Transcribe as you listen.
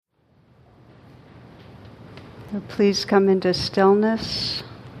So please come into stillness.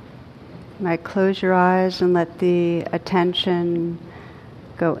 You might close your eyes and let the attention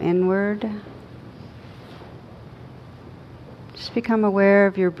go inward. Just become aware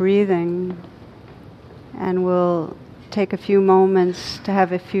of your breathing, and we'll take a few moments to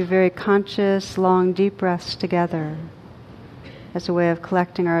have a few very conscious, long, deep breaths together as a way of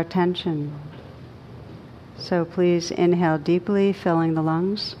collecting our attention. So please inhale deeply, filling the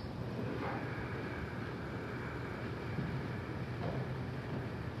lungs.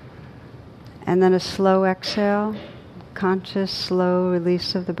 And then a slow exhale, conscious, slow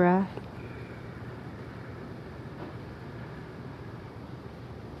release of the breath.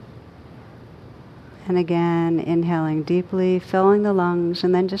 And again, inhaling deeply, filling the lungs,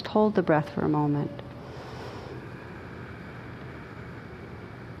 and then just hold the breath for a moment.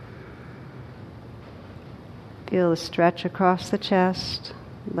 Feel a stretch across the chest.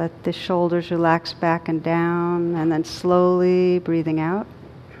 Let the shoulders relax back and down, and then slowly breathing out.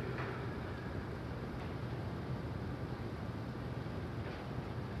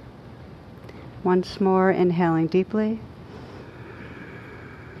 Once more, inhaling deeply.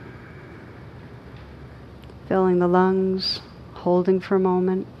 Filling the lungs, holding for a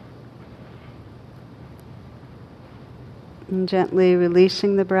moment. And gently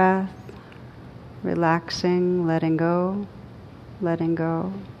releasing the breath, relaxing, letting go, letting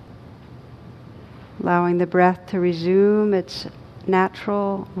go. Allowing the breath to resume its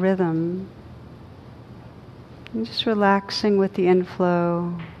natural rhythm. And just relaxing with the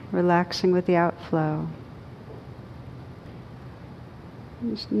inflow, relaxing with the outflow.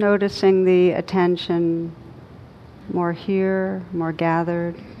 Just noticing the attention more here, more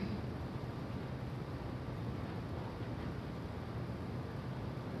gathered.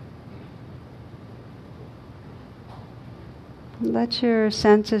 Let your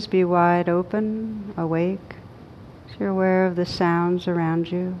senses be wide open, awake. So you're aware of the sounds around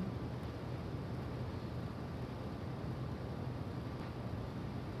you.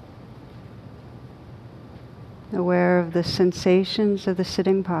 Aware of the sensations of the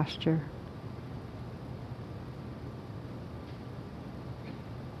sitting posture.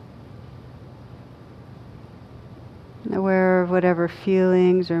 Aware of whatever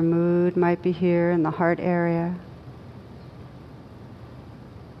feelings or mood might be here in the heart area.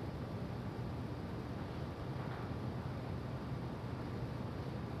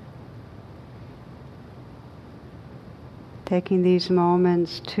 Taking these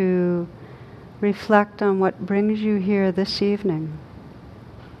moments to reflect on what brings you here this evening.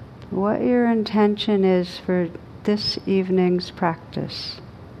 What your intention is for this evening's practice.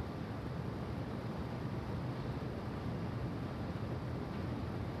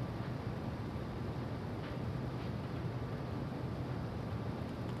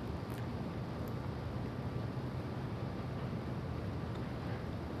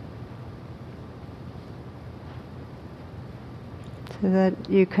 So that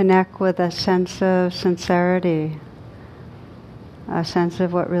you connect with a sense of sincerity, a sense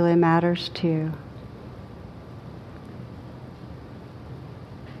of what really matters to you.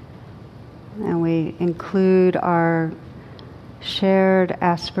 And we include our shared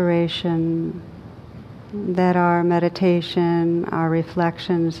aspiration that our meditation, our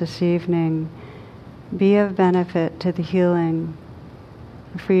reflections this evening be of benefit to the healing,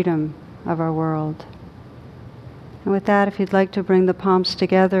 freedom of our world. And with that, if you'd like to bring the palms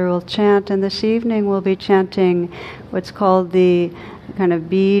together, we'll chant. And this evening we'll be chanting what's called the kind of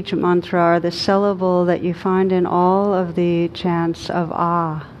Bij mantra, or the syllable that you find in all of the chants of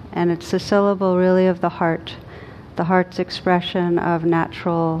Ah. And it's the syllable really of the heart's expression of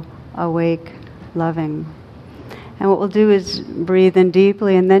natural, awake, loving. And what we'll do is breathe in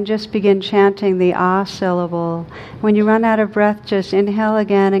deeply and then just begin chanting the Ah syllable. When you run out of breath, just inhale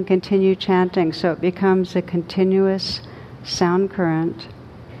again and continue chanting so it becomes a continuous sound current.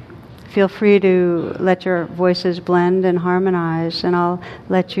 Feel free to let your voices blend and harmonize, and I'll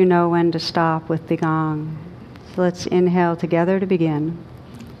let you know when to stop with the gong. So let's inhale together to begin.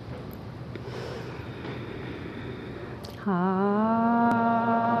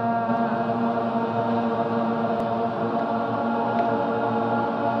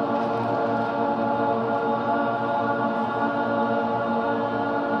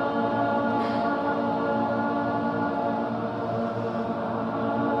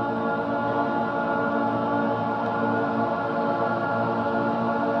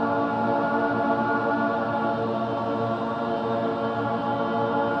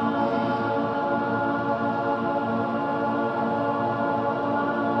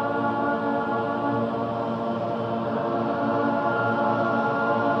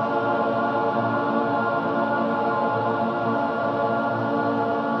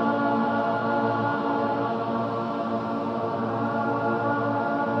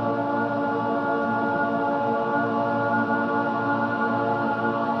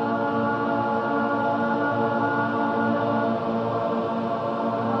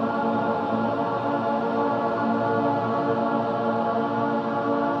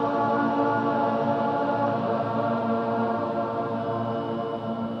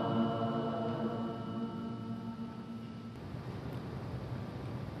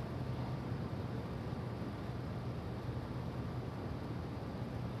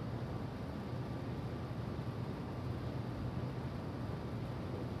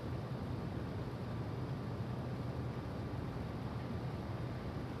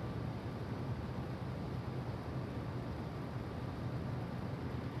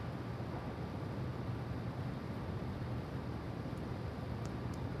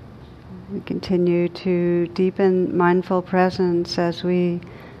 We continue to deepen mindful presence as we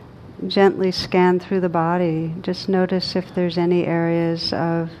gently scan through the body. Just notice if there's any areas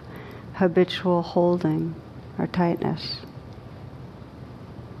of habitual holding or tightness.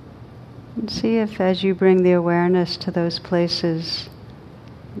 And see if as you bring the awareness to those places,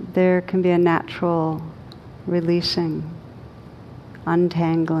 there can be a natural releasing,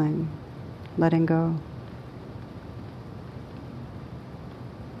 untangling, letting go.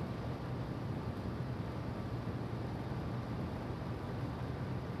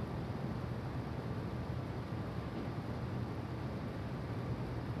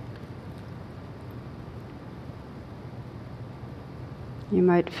 You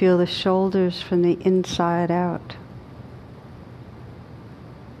might feel the shoulders from the inside out.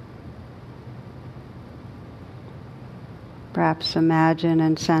 Perhaps imagine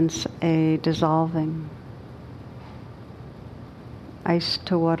and sense a dissolving, ice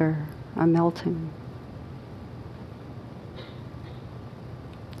to water, a melting.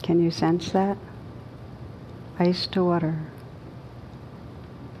 Can you sense that? Ice to water.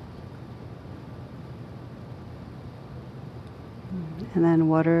 And then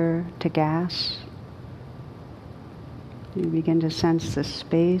water to gas. You begin to sense the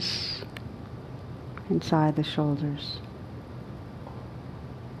space inside the shoulders.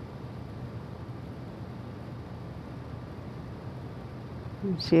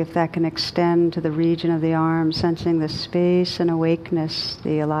 And see if that can extend to the region of the arms, sensing the space and awakeness,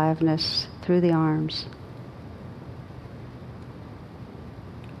 the aliveness through the arms.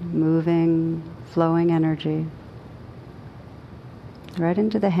 Moving, flowing energy. Right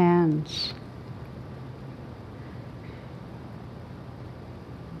into the hands.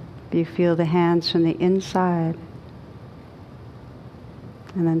 You feel the hands from the inside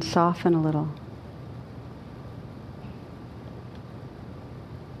and then soften a little.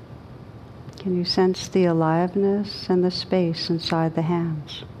 Can you sense the aliveness and the space inside the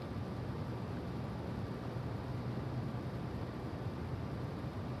hands?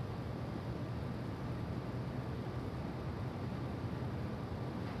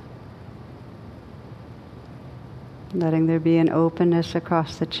 Letting there be an openness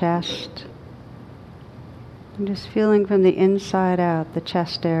across the chest. And just feeling from the inside out, the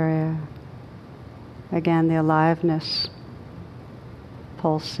chest area. Again, the aliveness.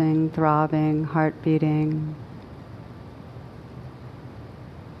 Pulsing, throbbing, heart beating.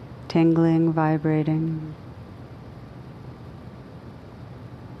 Tingling, vibrating.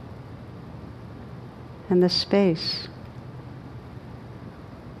 And the space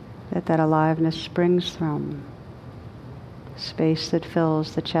that aliveness springs from. Space that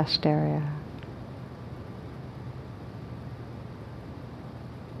fills the chest area.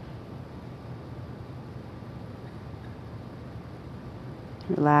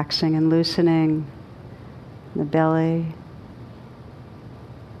 Relaxing and loosening the belly.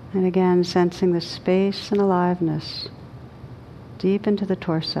 And again, sensing the space and aliveness deep into the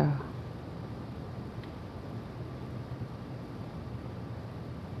torso.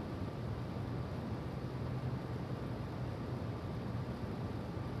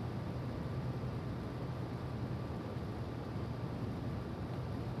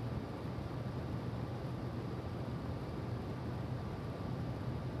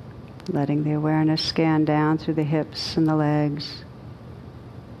 Letting the awareness scan down through the hips and the legs.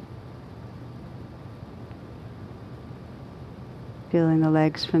 Feeling the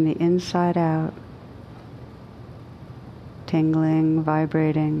legs from the inside out. Tingling,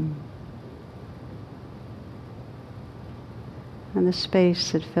 vibrating. And the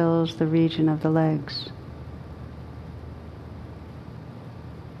space that fills the region of the legs.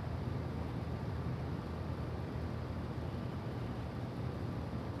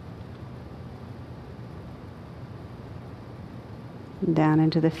 Down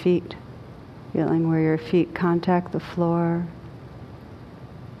into the feet, feeling where your feet contact the floor.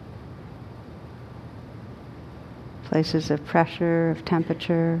 Places of pressure, of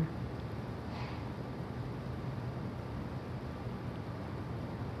temperature.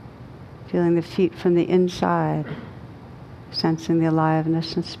 Feeling the feet from the inside, sensing the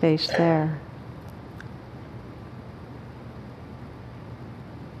aliveness and space there.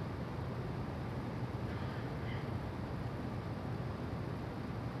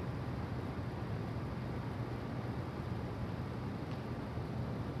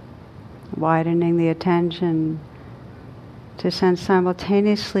 Widening the attention to sense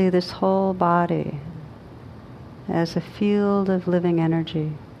simultaneously this whole body as a field of living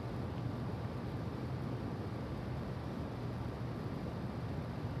energy.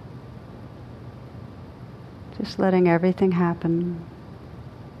 Just letting everything happen.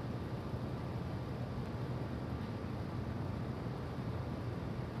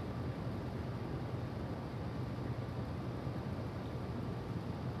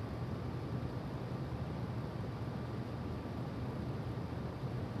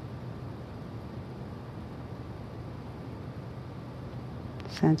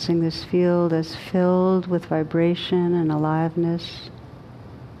 Sensing this field as filled with vibration and aliveness,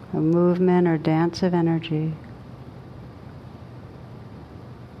 a movement or dance of energy.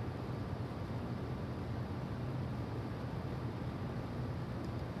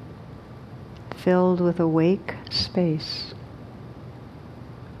 Filled with awake space.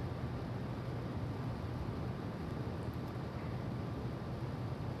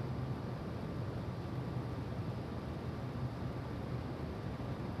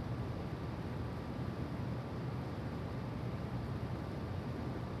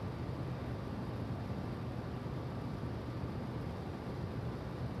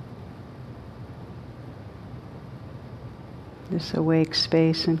 This awake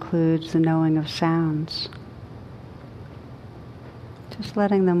space includes the knowing of sounds. Just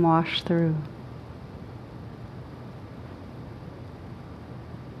letting them wash through.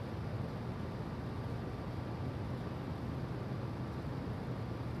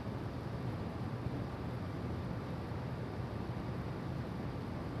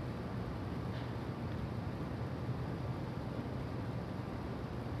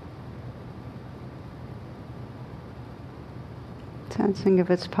 Sensing if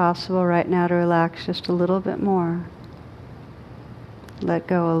it's possible right now to relax just a little bit more. Let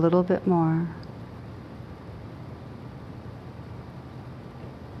go a little bit more.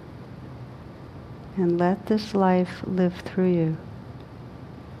 And let this life live through you.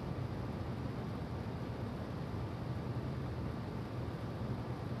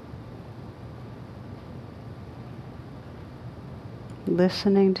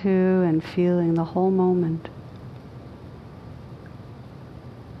 Listening to and feeling the whole moment.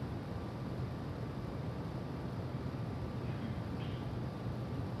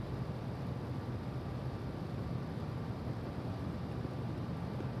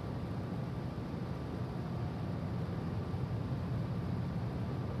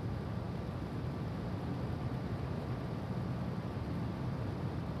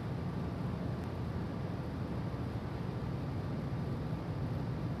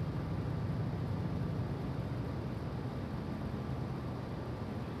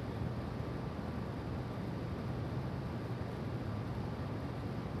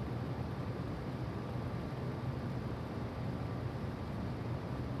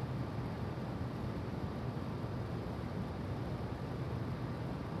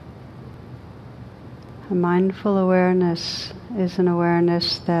 A mindful awareness is an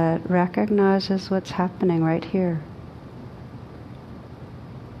awareness that recognizes what's happening right here.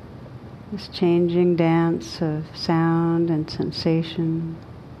 This changing dance of sound and sensation,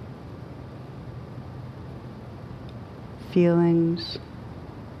 feelings,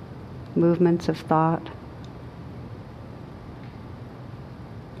 movements of thought.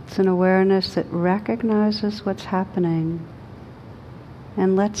 It's an awareness that recognizes what's happening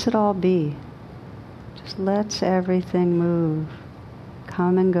and lets it all be. Just lets everything move,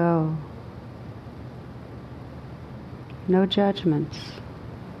 come and go. No judgments.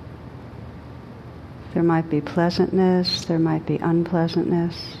 There might be pleasantness, there might be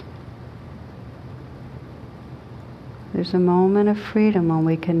unpleasantness. There's a moment of freedom when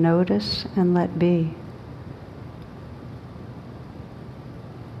we can notice and let be.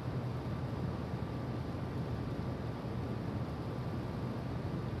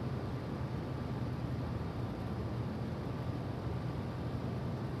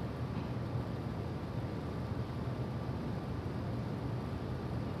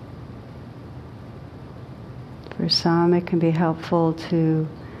 For some, it can be helpful to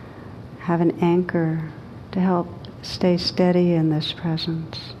have an anchor to help stay steady in this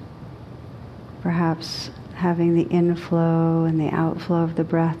presence. Perhaps having the inflow and the outflow of the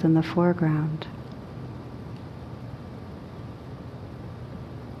breath in the foreground.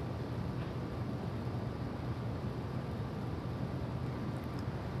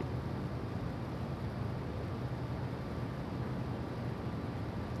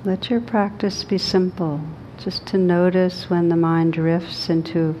 Let your practice be simple. Just to notice when the mind drifts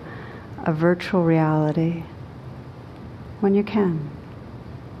into a virtual reality, when you can.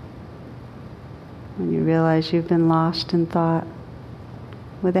 When you realize you've been lost in thought,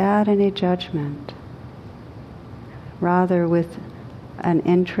 without any judgment. Rather with an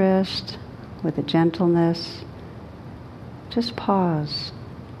interest, with a gentleness, just pause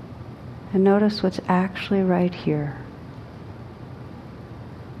and notice what's actually right here.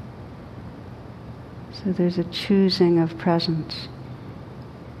 So there's a choosing of presence.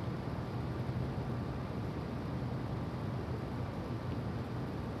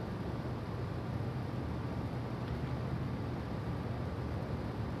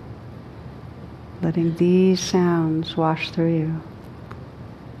 Letting these sounds wash through you.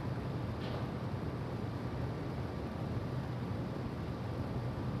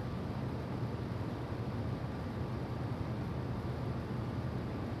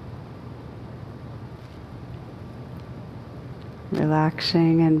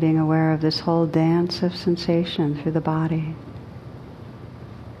 Relaxing and being aware of this whole dance of sensation through the body.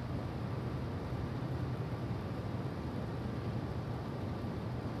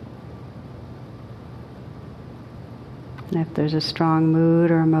 And if there's a strong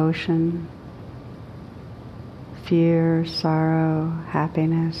mood or emotion, fear, sorrow,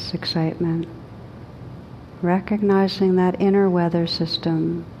 happiness, excitement, recognizing that inner weather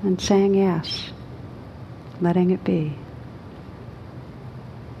system and saying yes, letting it be.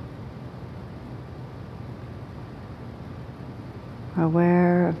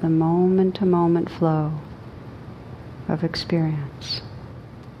 Aware of the moment-to-moment flow of experience.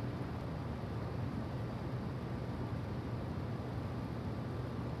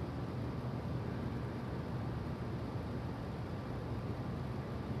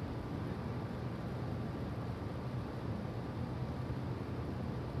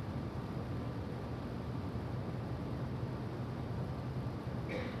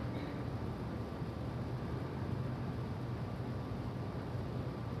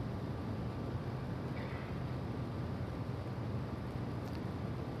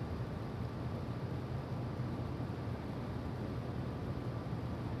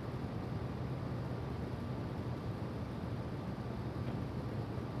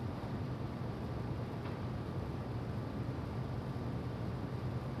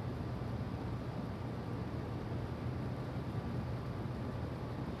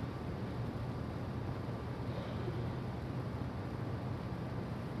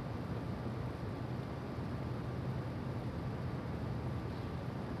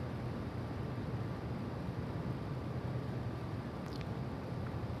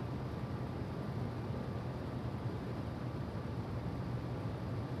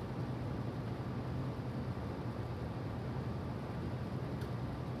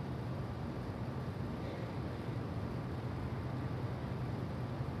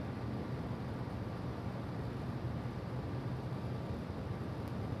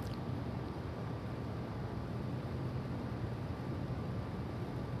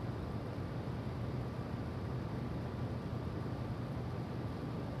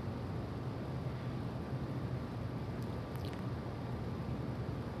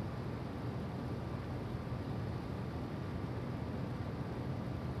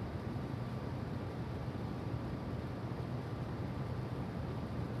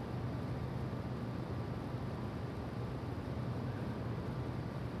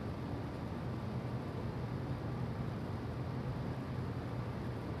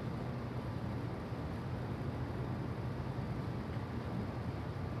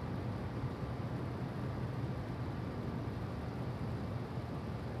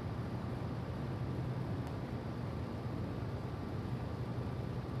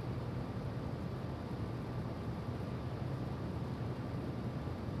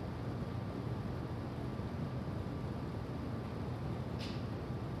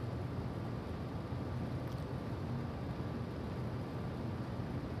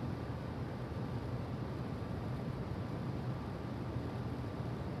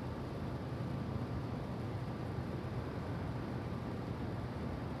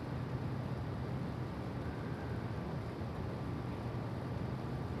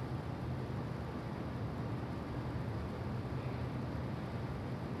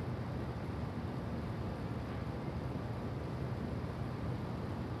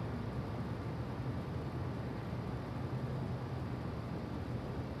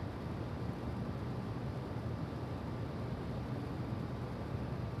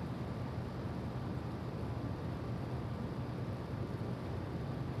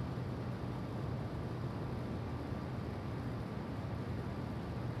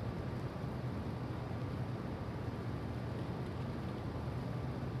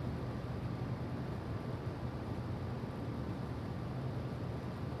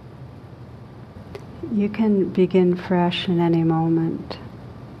 You can begin fresh in any moment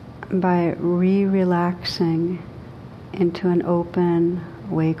by re-relaxing into an open,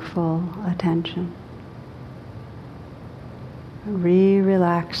 wakeful attention.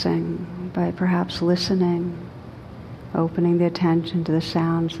 Re-relaxing by perhaps listening, opening the attention to the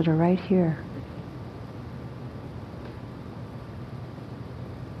sounds that are right here.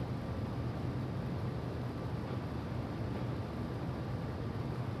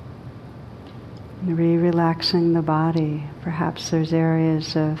 Re-relaxing the body. Perhaps there's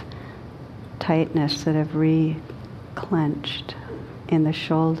areas of tightness that have re-clenched in the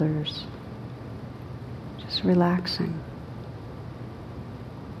shoulders. Just relaxing.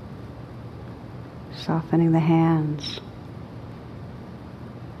 Softening the hands.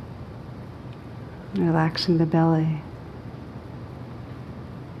 Relaxing the belly.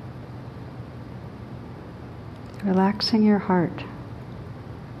 Relaxing your heart.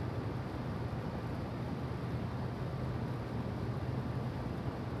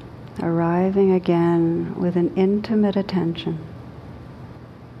 Arriving again with an intimate attention.